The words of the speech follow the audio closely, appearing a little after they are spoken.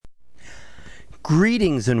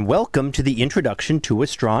Greetings and welcome to the Introduction to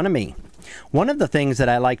Astronomy. One of the things that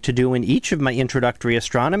I like to do in each of my introductory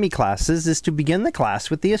astronomy classes is to begin the class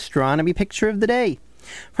with the astronomy picture of the day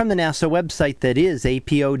from the NASA website, that is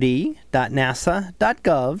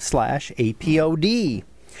apod.nasa.gov/apod.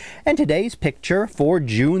 And today's picture for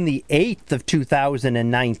June the 8th of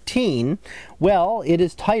 2019, well, it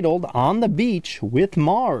is titled On the Beach with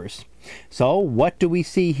Mars. So what do we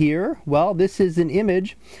see here? Well, this is an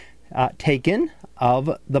image taken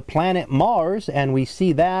of the planet Mars, and we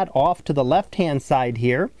see that off to the left-hand side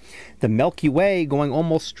here, the Milky Way going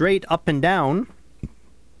almost straight up and down.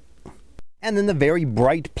 And then the very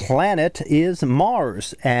bright planet is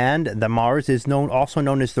Mars, and the Mars is also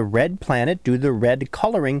known as the red planet due to the red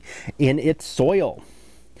coloring in its soil.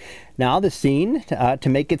 Now the scene, to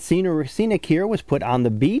make it scenic here, was put on the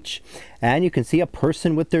beach, and you can see a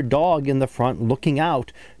person with their dog in the front looking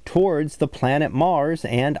out towards the planet Mars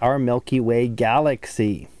and our Milky Way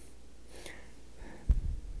galaxy.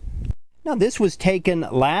 Now this was taken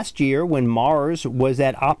last year when Mars was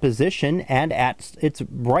at opposition and at its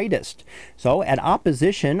brightest. So at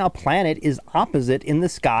opposition, a planet is opposite in the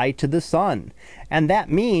sky to the Sun, and that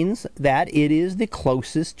means that it is the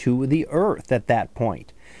closest to the Earth at that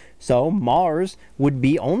point. So Mars would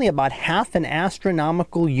be only about half an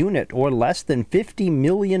astronomical unit, or less than 50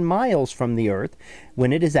 million miles from the Earth,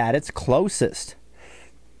 when it is at its closest.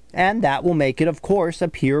 And that will make it, of course,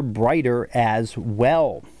 appear brighter as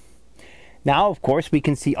well. Now, of course, we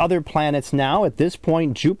can see other planets now. At this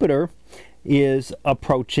point, Jupiter is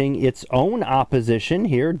approaching its own opposition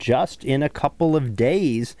here just in a couple of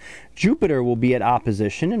days. Jupiter will be at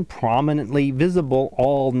opposition and prominently visible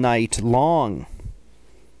all night long.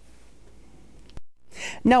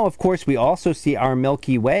 Now, of course, we also see our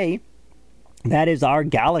Milky Way. That is our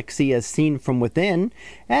galaxy as seen from within,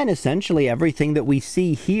 and essentially everything that we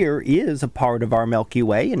see here is a part of our Milky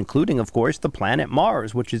Way, including, of course, the planet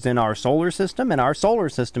Mars, which is in our solar system, and our solar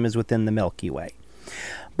system is within the Milky Way.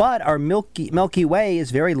 But our Milky Way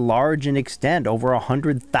is very large in extent, over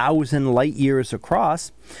 100,000 light years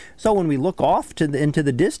across. So when we look off into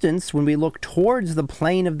the distance, when we look towards the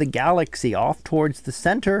plane of the galaxy, off towards the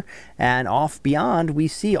center and off beyond, we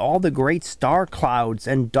see all the great star clouds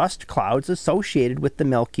and dust clouds associated with the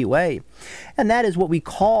Milky Way. And that is what we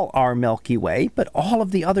call our Milky Way, but all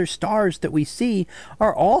of the other stars that we see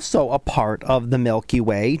are also a part of the Milky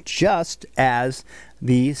Way, just as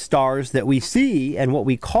the stars that we see and what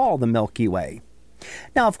we call the Milky Way.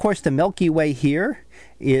 Now, of course, the Milky Way here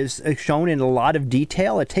is shown in a lot of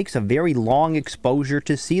detail. It takes a very long exposure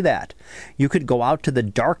to see that. You could go out to the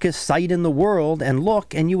darkest site in the world and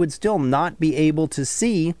look, and you would still not be able to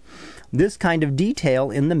see this kind of detail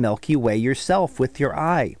in the Milky Way yourself with your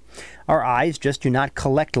eye. Our eyes just do not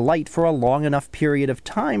collect light for a long enough period of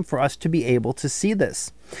time for us to be able to see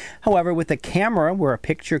this. However, with a camera, where a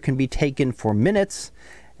picture can be taken for minutes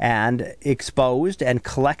and exposed and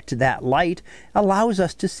collect that light, allows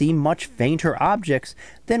us to see much fainter objects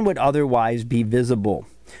than would otherwise be visible.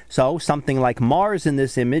 So something like Mars in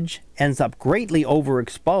this image ends up greatly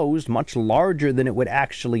overexposed, much larger than it would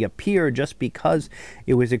actually appear just because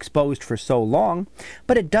it was exposed for so long.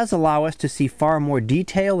 But it does allow us to see far more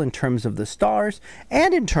detail in terms of the stars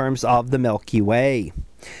and in terms of the Milky Way.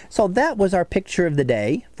 So that was our picture of the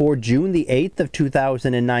day for June the 8th of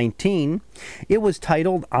 2019. It was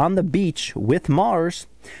titled On the Beach with Mars.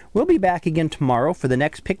 We'll be back again tomorrow for the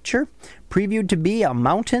next picture, previewed to be a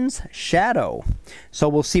mountain's shadow. So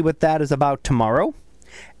we'll see what that is about tomorrow.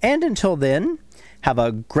 And until then, have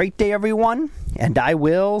a great day, everyone, and I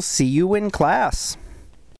will see you in class.